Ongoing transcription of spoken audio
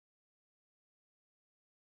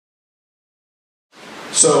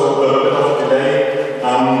So, a bit of a delay.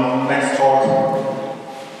 Next talk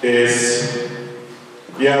is,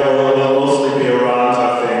 will mostly be around, I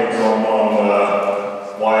think, on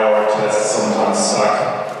why our tests sometimes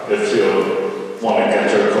suck if you want to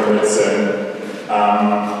get your commits in.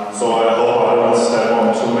 So I hope I don't step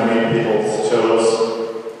on too many people's toes.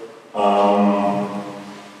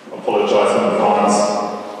 Apologize in advance.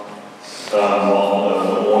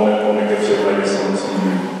 Want to give you maybe some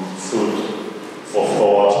food for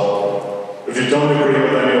thought. If you don't agree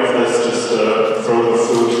with any of this, just throw the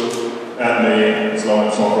food at me, as long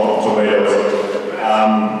as it's not raw tomatoes.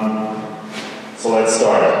 So let's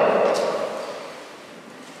start.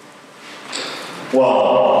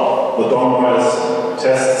 Well, the dogma is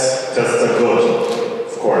tests are good.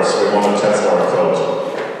 Of course, we want to test our code.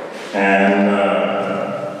 And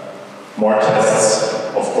more tests,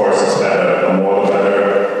 of course, is better. The more the better.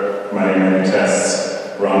 Many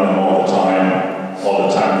tests, run them all the time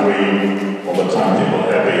green, all the time people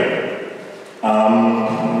happy.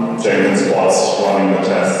 Jenkins bots running the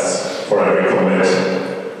tests for every commit.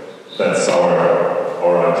 That's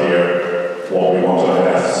our idea, what we want to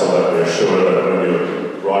have, so that we're sure that when you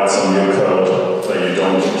write some new code, that you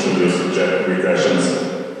don't introduce regressions,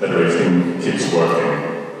 that everything keeps working.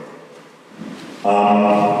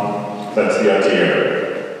 That's the idea.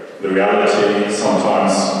 The reality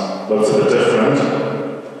sometimes looks a bit different.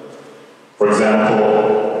 For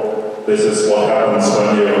example, this is what happens when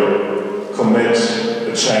you commit a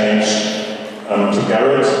change to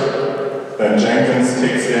Garrett. Then Jenkins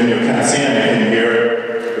kicks in. You can't see anything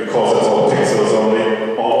here because it's all pixels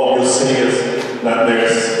only. All you see is that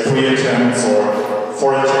there's 3 attempts or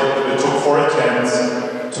 4 attempts. It took 4 attempts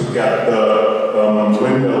to get the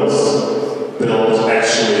Windows build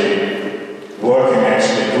actually working,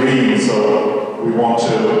 actually green. So we want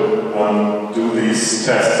to do these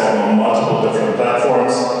tests on multiple different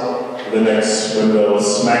platforms, Linux,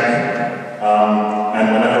 Windows, Mac, and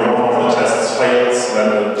whenever one of the tests fails, then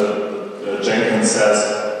the Jenkins says,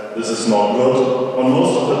 this is not good. But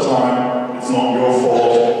most of the time, it's not your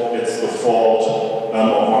fault, it's the fault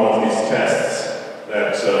of one of these tests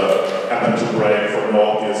that happen to break for no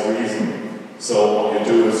obvious reason. So what you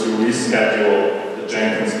do is you reschedule the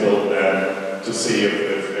Jenkins build then to see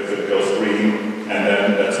if it goes green. And then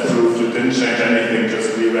that's proof you didn't change anything,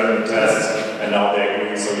 just reran the tests, and now they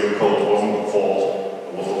agree, so your code wasn't the fault.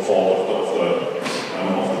 It was the fault of the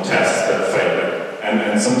tests that failed.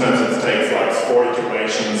 And sometimes it takes like 4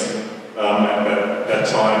 iterations, and at that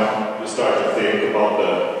time you start to think about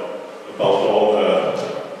all the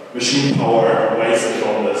machine power wasted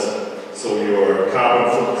on this. So your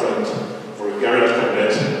carbon footprint for a Garrett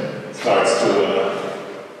commit starts to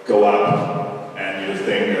go up, and you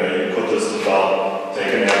think you could just about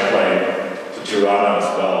take an airplane to Tirana as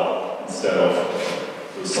well, instead of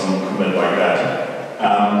do some commit like that.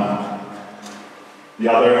 The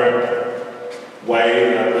other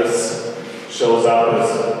way that this shows up is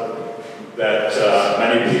that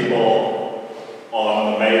many people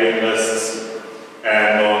on the mailing lists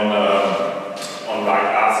and on like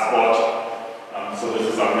AskBot, so this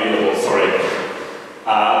is unreadable, sorry,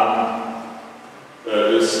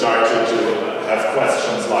 started to have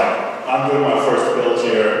questions like, I'm doing my first build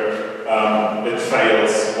here, it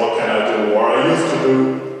fails, what can I do? Or I used to do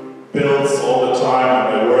builds all the time and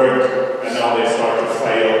they work, and now they start to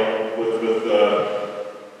fail with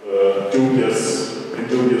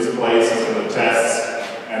dubious places in the tests,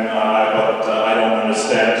 and but I don't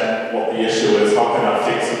understand what the issue is, how can I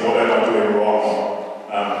fix it, what am I doing wrong?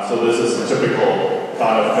 So this is a typical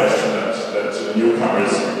kind of question that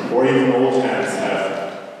newcomers or even old hands have.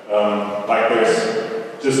 Like there's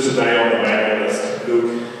just today on the mailing list,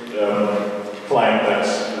 Luke claimed that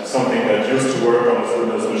something that used to work on a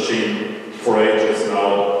Windows machine for ages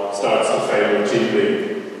now starts to fail routinely.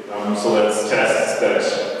 So that's tests that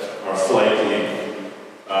are flaky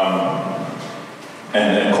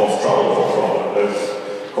and cause trouble for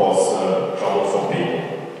people.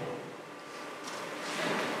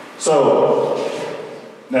 So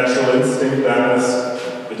natural instinct then is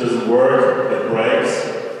it doesn't work, it breaks.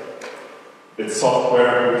 It's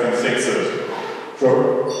software, we can fix it.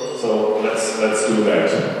 Sure. So let's do that.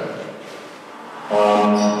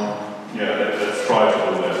 Let's try to do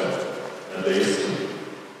that, at least.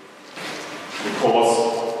 Because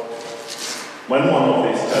when one of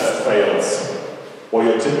these tests fails, what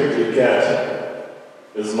you typically get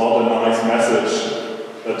is not a nice message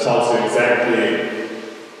that tells you exactly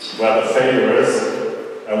where the failure is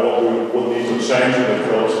and what we would need to change in the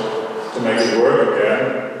code to make it work again.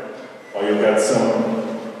 Or you get some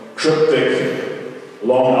cryptic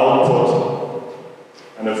long output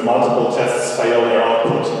And if multiple tests fail, their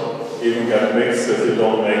output even get mixed if you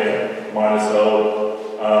don't make -0.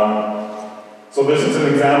 So this is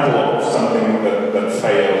an example of something that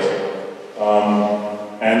failed.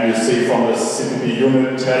 And you see from the CPP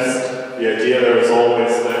unit test, the idea there is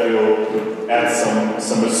always that you add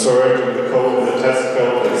some assert in the code, in the test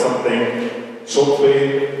code, that something should be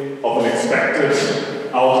of an expected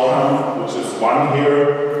outcome, which is 1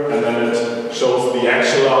 here, and then it shows the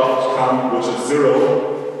actual outcome, which is 0,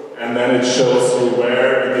 and then it shows you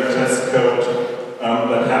where in the test code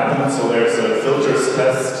that happens. So there's a filters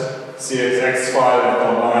test, CXX file, and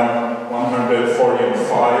on line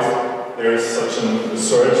 145, there's such an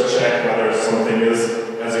assert check whether something is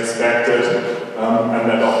as expected, and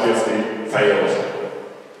that obviously failed.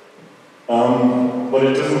 But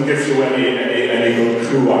it doesn't give you any good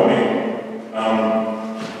clue. I mean,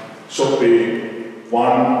 should be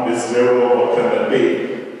 1 is 0, what can that be?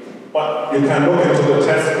 But you can look into the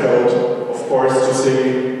test code, of course, to see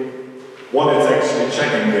what it's actually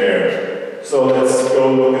checking there. So let's go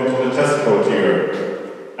look into the test code here.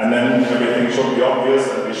 And then everything should be obvious,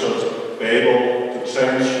 and we should be able to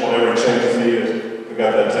change whatever changes needed to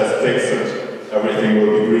get that test fixed, and everything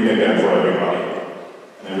will be green again for everybody.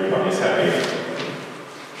 And everybody's happy.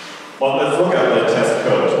 But let's look at the test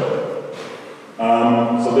code.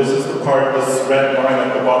 So this is the part, this red line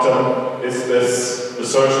at the bottom is this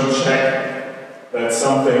assertion check that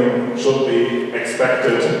something should be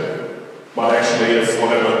expected, but actually it's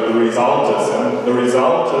whatever the result is. And the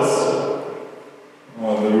result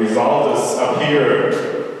is up here,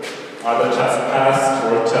 either test passed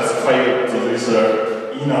or test failed. So these are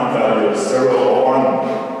enum values, 0 or 1.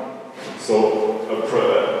 So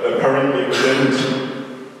apparently we didn't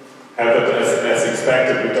have it as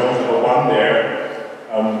expected. We don't have a 1 there.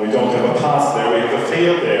 We don't have a pass there. We have a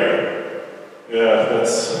fail there. Yeah,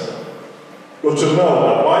 that's good to know.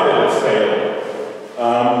 But why did it fail?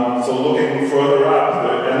 So looking further up,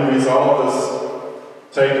 the end result is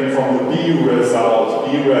taken from the B result. B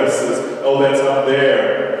res is, oh, that's up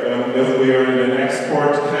there. If we are in an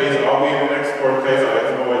export case, are we in an export case? I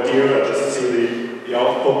have no idea. I just see the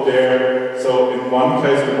output there. So in one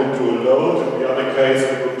case we would do a load, in the other case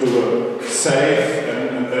we would do a save,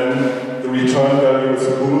 and then the return value is a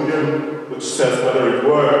boolean, which says whether it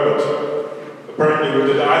worked. But apparently we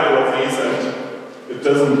did either of these and it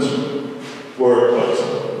doesn't work. But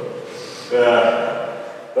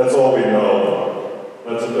that's all we know.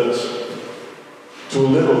 That's a bit too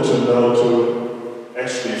little to know to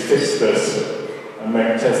actually fix this and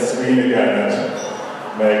make tests green again and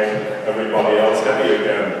make everybody else happy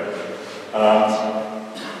again.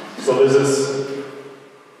 So this is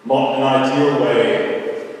not an ideal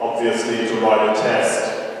way, obviously, to write a test.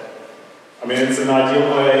 I mean, it's an ideal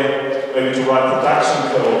way maybe to write production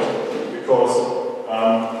code, because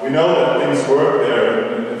we know that things work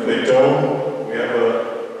there, and if they don't, we have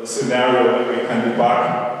a scenario that we can debug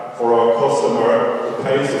for our customer who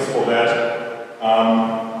pays us for that.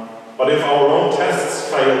 But if our own tests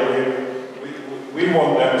fail, we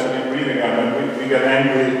want them to be green again, and we get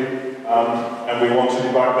angry, and we want to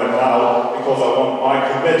debug them now, because I want my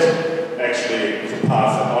commit actually to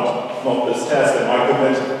pass, and not this test, and my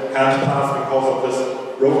commit can't pass because of this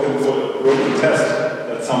broken test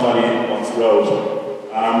that somebody once wrote.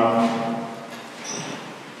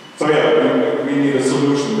 So yeah, we need a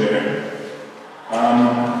solution there.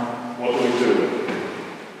 What do we do?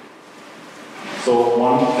 So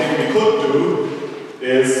one thing we could do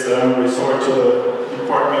is resort to the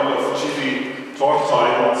department of cheesy talk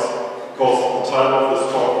titles, because the title of this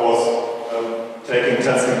talk was Taking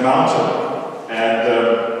Testing Mountain, and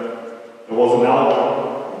there was an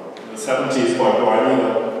album in the 70s by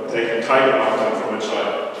Brian, Taking Tiger Mountain, from which I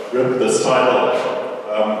ripped this title,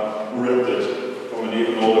 ripped it from an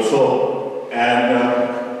even older film.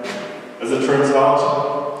 And as it turns out,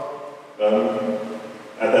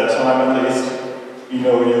 at that time at least,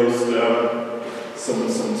 Eno used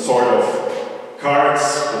some sort of cards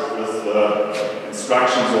with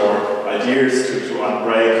instructions or ideas to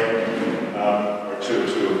unbreak or to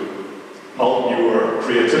help your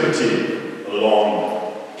creativity along.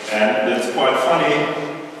 And it's quite funny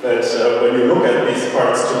that when you look at these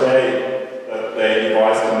cards today that they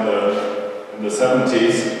devised in the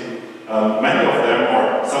 70s, many of them, or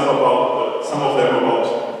some of them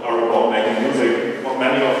are about making music, but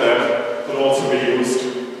many of them could also be used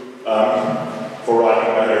for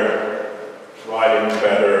writing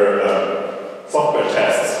better software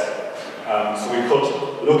tests. So we could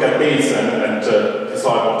look at these and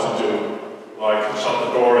decide what to do, like shut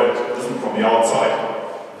the door and listen from the outside,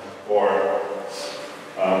 or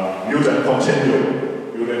mute and continue.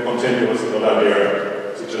 Mute and continue is a good idea.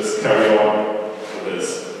 just carry on with this.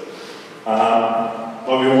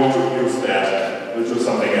 But we won't use that. We'll do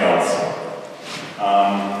something else.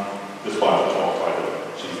 Despite the talk title,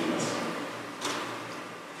 cheesiness.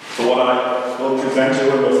 So what I will present you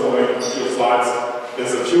in the following few slides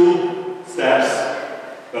is a few steps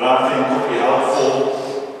that I think could be helpful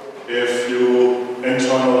if you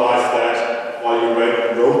internalize that while you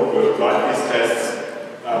write these tests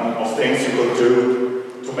of things you could do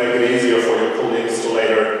to make it easier for your colleagues to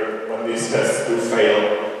later, when these tests do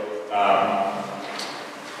fail,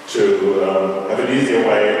 to have an easier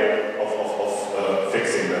way of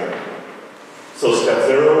fixing them. So step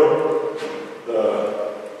 0, the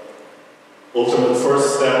ultimate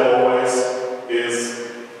first step always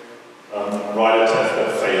is write a test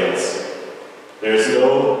that fails. There's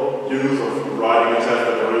no use of writing a test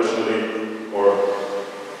that originally or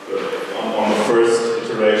on the first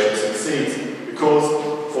iteration succeeds, because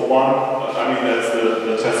for one, I mean that's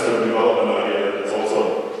the test-driven development idea that's also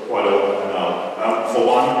quite open now. For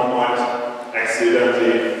one, you might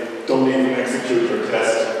accidentally don't even execute your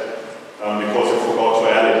test because you forgot to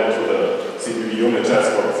add it into the CPU unit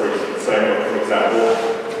test framework, for example,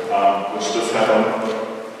 which just happened,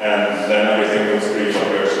 and then everything will scream when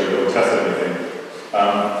you actually don't test anything.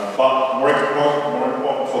 But more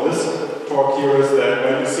important for this talk here is that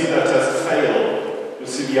when you see that test fail, you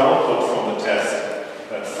see the output from the test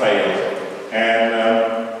that failed. And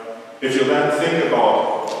if you then think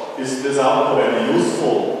about, is this output any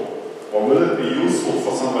useful, or will it be useful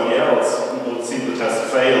for somebody else who will see the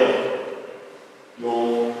test fail?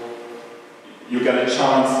 You get a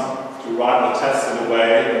chance to write the test in a way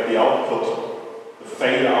that the output, the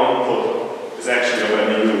failure output, is actually of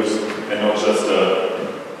any use, and not just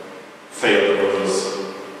a failed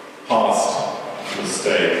versus past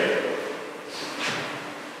mistake.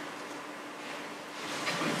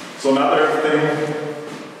 So another thing,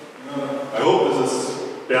 I hope this is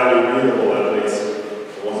barely readable at least.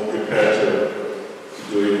 I wasn't prepared to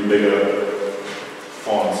do even bigger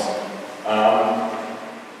fonts.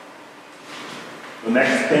 The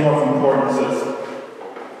next thing of importance is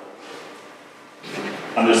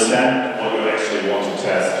understand what you actually want to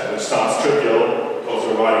test, which sounds trivial because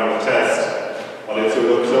you're writing the test. But if you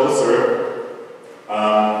look closer,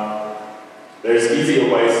 there's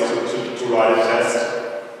easier ways to write a test.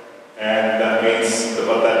 And that means,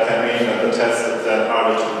 but that can mean that the test is then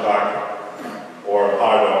harder to debug or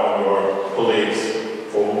harder on your colleagues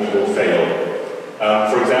for whom it will fail.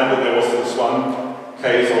 For example, there was this one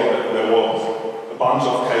case, or there was a bunch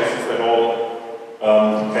of cases that all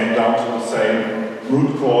came down to the same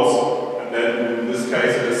root cause, and then in this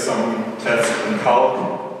case it is some test in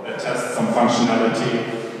calc that tests some functionality,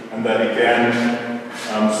 and then again,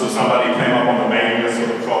 so somebody came up on the mailing list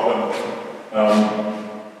with a problem.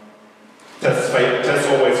 Test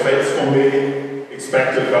always fails for me.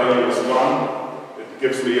 Expected value is 1. It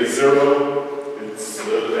gives me a 0.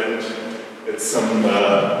 It's some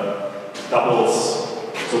doubles,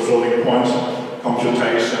 so floating point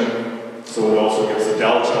computation. So it also gives a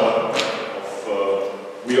delta of.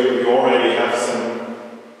 We already have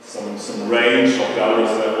some range of values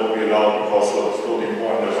that will be allowed because of the floating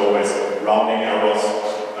point. There's always rounding errors,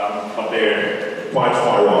 but they're quite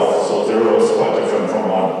far off. So 0 is quite different from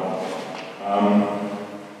 1.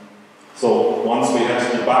 So once we had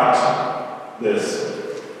debugged this,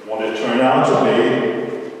 what it turned out to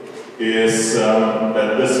be is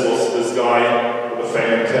that this guy with a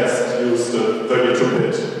failing test used a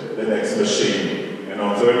 32-bit Linux machine. And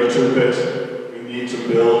on 32-bit, we need to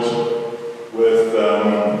build with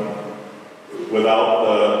without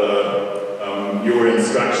the newer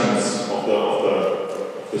instructions of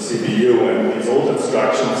the CPU, and these old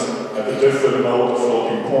instructions have a different mode of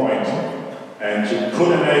floating point. And you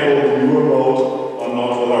could enable the newer mode or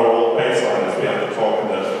not with our old baseline, as we have the talk in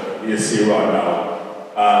the ESC right now.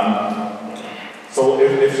 So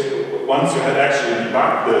if once you had actually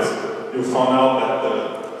debugged this, you found out that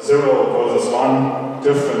the 0 versus 1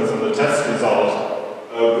 difference in the test result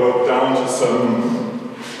broke down to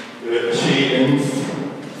some key-inf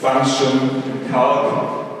function in calc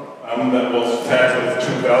that was fed with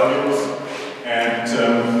 2 values and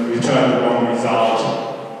returned the wrong result.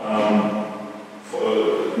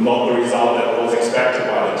 Not the result that was expected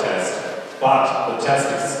by the test, but the test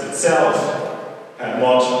itself had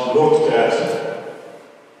not looked at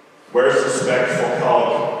where's the spec for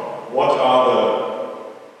calc, what are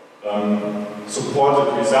the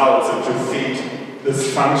supported results that you feed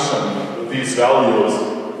this function with these values,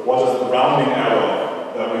 what is the rounding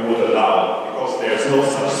error that we would allow, because there's no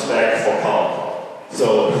such spec for calc.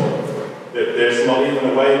 So there's not even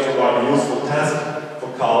a way to write a useful test for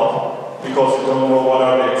calc. We because you don't know what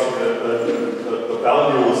are the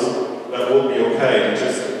values that will be okay. You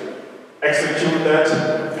just execute that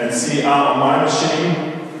and see, on my machine,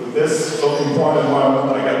 with this floating point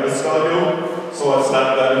environment, I get this value, so I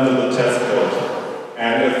slap that into the test code.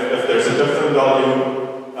 And if there's a different value,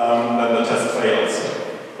 then the test fails.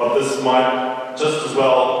 But this might just as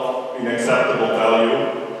well be an acceptable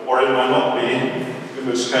value, or it might not be, in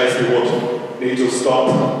which case we would need to stop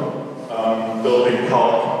building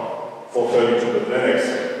calc for 32-bit Linux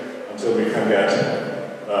until we can get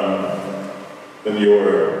the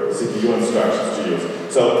newer CPU instructions to use.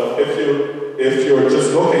 So if you're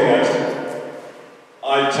just looking at,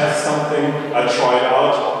 I test something, I try it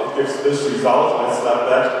out, it gives this result, I slap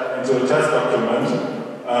that into a test document,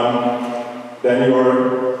 then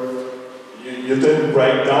you didn't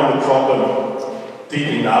break down the problem deep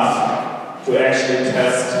enough to actually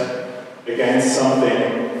test against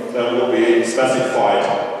something that will be specified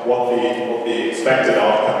what the expected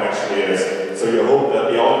outcome actually is. So you hope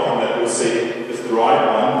that the outcome that you see is the right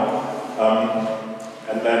one,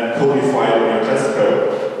 and then codify it in your test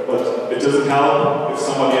code. But it doesn't help if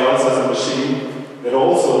somebody else has a machine that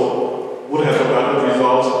also would have a better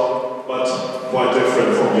result, but quite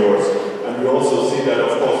different from yours. And we also see that,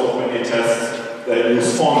 of course, with many tests, they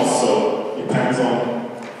use fonts, so it depends on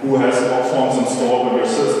who has what fonts installed in your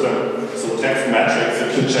system. So text metrics,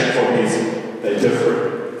 if you check for these, they differ.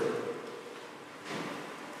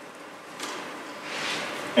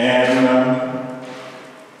 And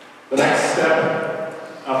the next step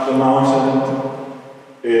up the mountain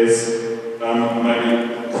is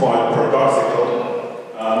maybe quite paradoxical.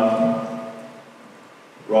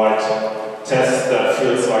 Right, test that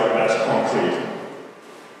feels like match concrete.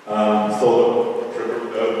 So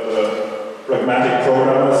the pragmatic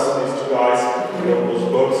programmers, these two guys who wrote those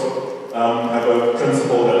books, have a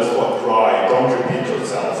principle that is called dry, don't repeat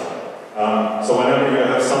yourself. So whenever you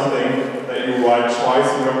have something that you write twice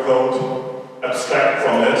in your code, abstract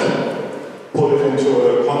from it, put it into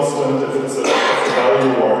a constant if it's a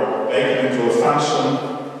value, or make it into a function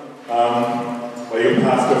where you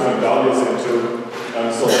pass different values into,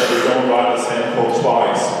 so that you don't write the same code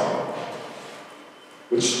twice.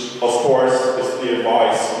 Which, of course, is the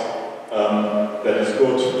advice that is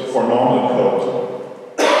good for normal code.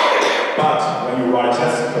 But when you write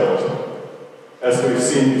test code, as we've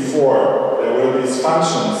seen before, there were these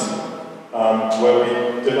functions where we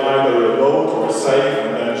did either a load or a save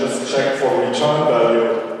and then just check for return value,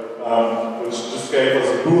 which just gave us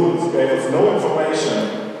a bool, gave us no information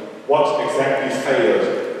what exactly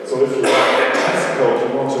failed. So if you write test code,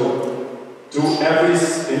 you want to do every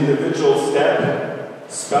individual step,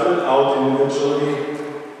 spell it out individually,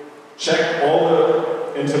 check all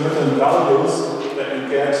the intermittent values that you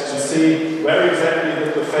get to see where exactly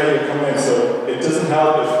did the failure come in. So it doesn't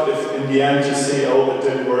help if in the end you see, oh, it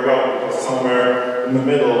didn't work out because somewhere in the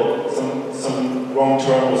middle some wrong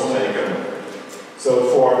turn was taken. So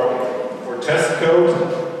for test code,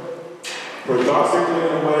 paradoxically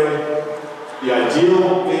in a way, the ideal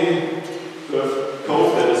would be to have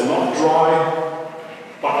code that is not dry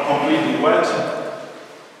but completely wet,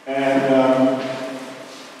 and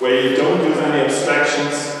where you don't use any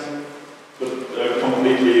abstractions, but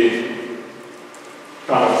completely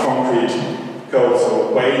kind of concrete code,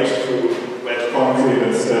 so wade through wet concrete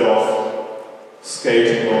instead of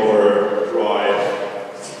skating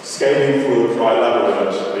through a dry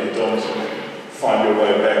labyrinth where you don't find your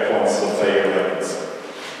way back once the failure happens.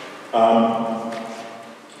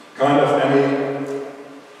 Kind of any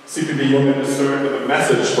CPD unit is served with a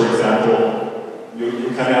message, for example. You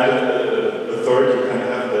can add a third, you can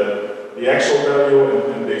have the actual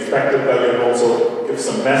value and the expected value, and also give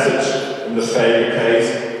some message in the failure case,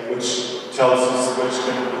 which tells us,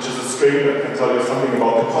 which is a string that can tell you something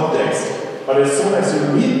about the context. But as soon as you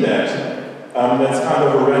read that, that's kind of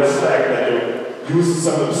a red flag that you use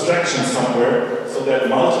some abstraction somewhere, so that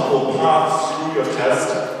multiple paths through your test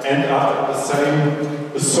end up at the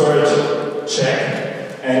same assert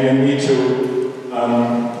check, and you need to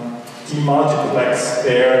demultiplex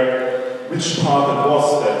there which path it was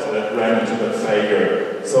that ran into that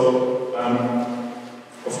failure. So,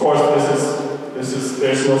 of course,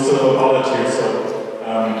 there's no silver bullet here, so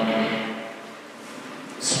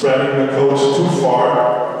spreading the code too far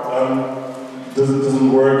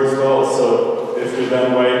doesn't work as well. So if you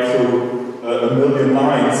then wait through a million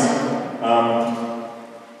lines,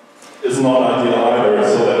 is not ideal either.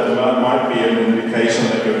 So that might be an indication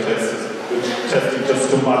that you're testing just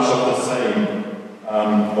too much of the same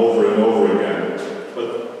over and over again.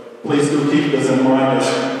 But please do keep this in mind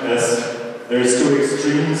as there's two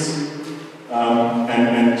extremes,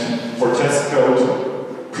 and for test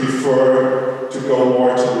code, prefer to go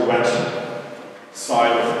more to the wet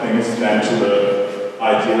side of things than to the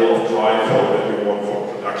ideal of dry code that you want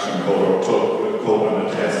for production code or code under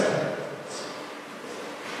test.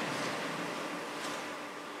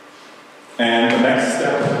 And the next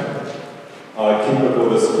step, I keep it with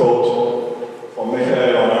this quote from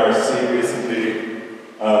Michael on RC recently.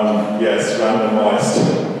 Yes,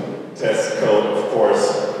 randomized test code, of course,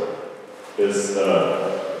 is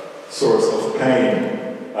a source of pain.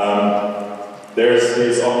 There's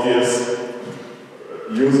these obvious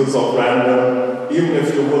uses of random, even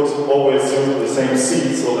if you would always use the same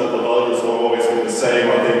seed so that the values will always be the same.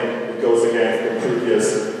 I think it goes against the previous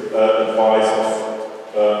advice of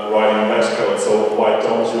writing batch code. So why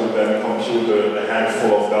don't you then compute a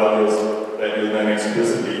handful of values that you then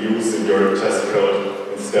explicitly use in your test code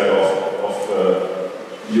instead of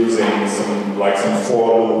using some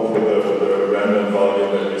for loop with a random value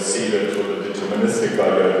that you seeded with a deterministic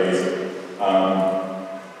value at least.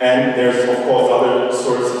 And there's of course other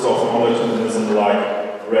sources of knowledge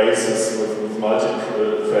like races with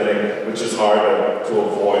multi-threading, which is harder to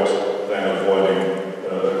avoid than avoiding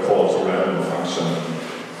a call to random function.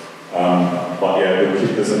 But yeah, we'll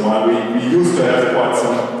keep this in mind. We used to have quite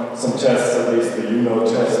some tests, at least the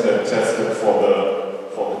test that tested for the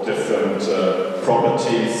different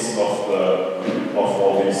properties of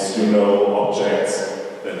all these objects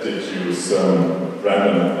that did use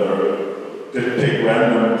did pick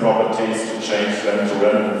random properties to change them to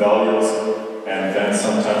random values, and then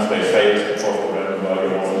sometimes they failed because the random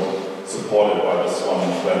value wasn't supported by this one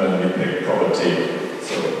randomly picked property.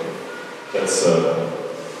 So that's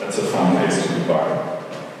a fun case to debug.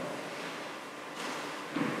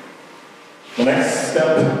 The next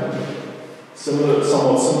step,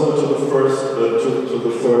 somewhat similar to the first, to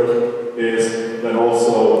the third, is that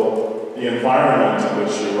also the environment in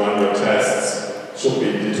which you run your tests should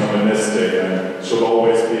be deterministic and should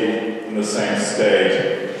always be in the same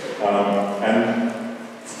state. And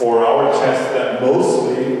for our test, that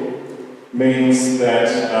mostly means that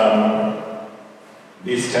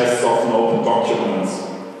these tests often open documents,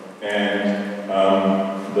 and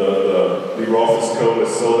the LibreOffice code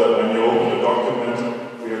is so that when you open a document,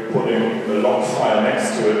 we are putting a log file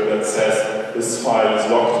next to it that says this file is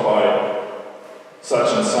logged by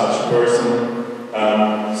such and such person.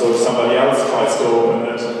 So if somebody else tries to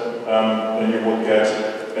open it, then you would get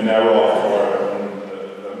an error or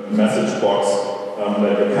a message box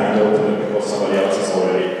that you can't open it because somebody else is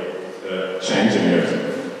already changing it.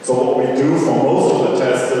 So what we do for most of the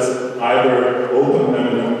tests is either open them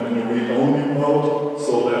in a read-only mode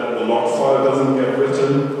so that the log file doesn't get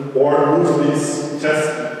written, or move these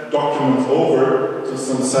test documents over to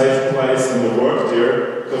some safe place in the work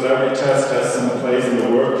dir, because every test has some place in the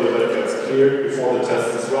work dir that gets cleared before the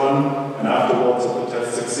test is run, and afterwards if the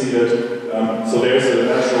test succeeded. So there's a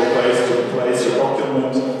natural place to place your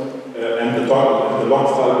document, and the log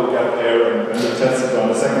file will get there, and when the test is run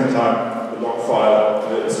the second time, the log file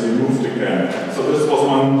is removed again. So this was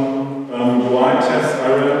one UI test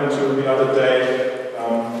I ran into the other day,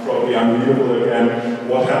 probably unreadable again.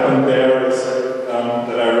 What happened there is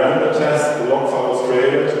that I ran the test, the log file was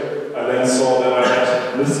created, I then saw that I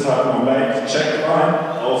had this type of make check line.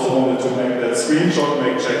 I also wanted to make that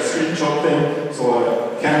make check screenshot thing, so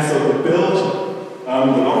I cancelled the build.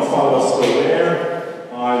 The log file was still there.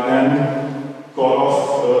 I then got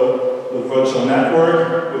off the virtual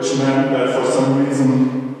network, which meant that for some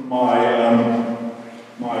reason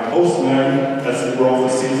my host name as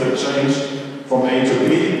LibreOffice had changed from A to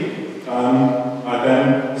B. I then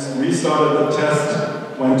restarted the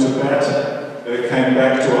test, went to bed, came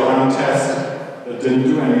back to a run test that didn't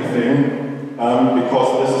do anything, because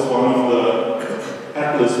this is one of the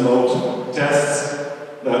headless mode tests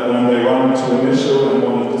that when they run to initial and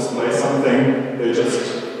want to display something, they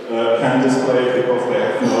just can't display it because they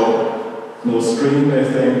have no screen, they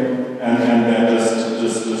think, and then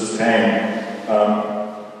just hang.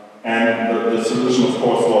 And the solution, of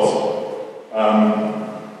course, was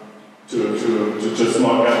to just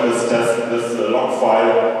not get this log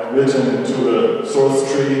file written into the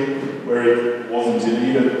source tree where it wasn't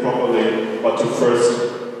deleted properly, but to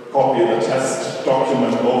first copy the test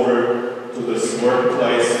document over to this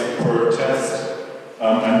workplace per test,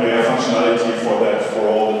 and we have functionality for that for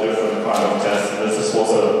all the different kind of tests. This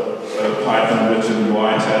was a Python written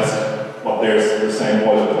UI test, but there's the same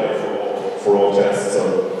boilerplate for all tests,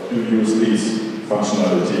 so you use these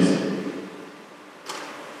functionalities.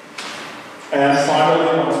 And finally,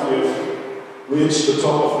 once we've reached the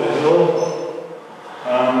top of the hill,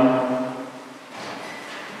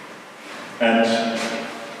 and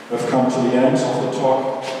we've come to the end of the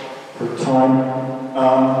talk per time,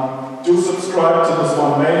 Do subscribe to this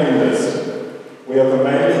one mailing list. We have a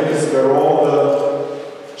mailing list where all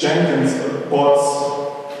the Jenkins bots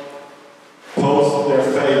post their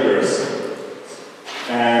failures.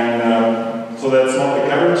 And so that's not the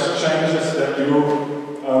garage changes that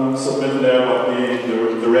you submit there, but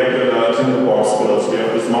the regular Tinderbox builds. We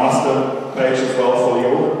have this master page as well for the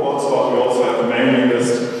open bots, but we also have a mailing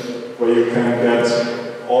list where you can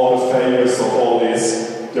get all the failures of all these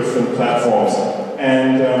different platforms.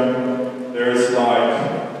 And there's like,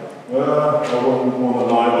 I wouldn't want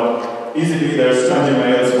to lie, but easily there's 20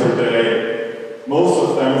 mails per day. Most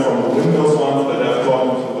of them from the Windows ones that have gotten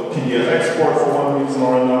to the PDF export for one reason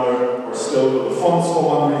or another, or still the fonts for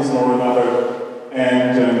one reason or another.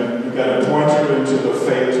 And you get a pointer into the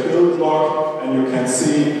failed build log, and you can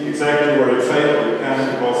see exactly where it failed, or you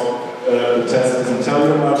can't because the test doesn't tell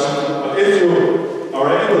you much. But if you are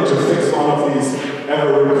able to fix one of these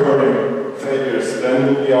ever-recurring failures,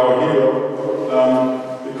 then you'll be our hero,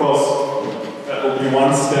 because that will be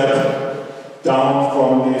one step down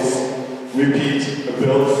from these repeat a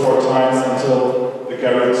build 4 times until the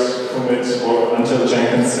Garrett commit, or until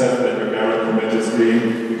Jenkins says that your Garrett commit is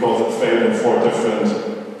green because it failed in 4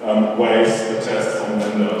 different ways, the tests on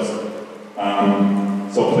Windows.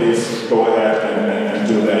 So please go ahead and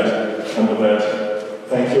do that. And with that,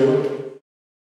 thank you.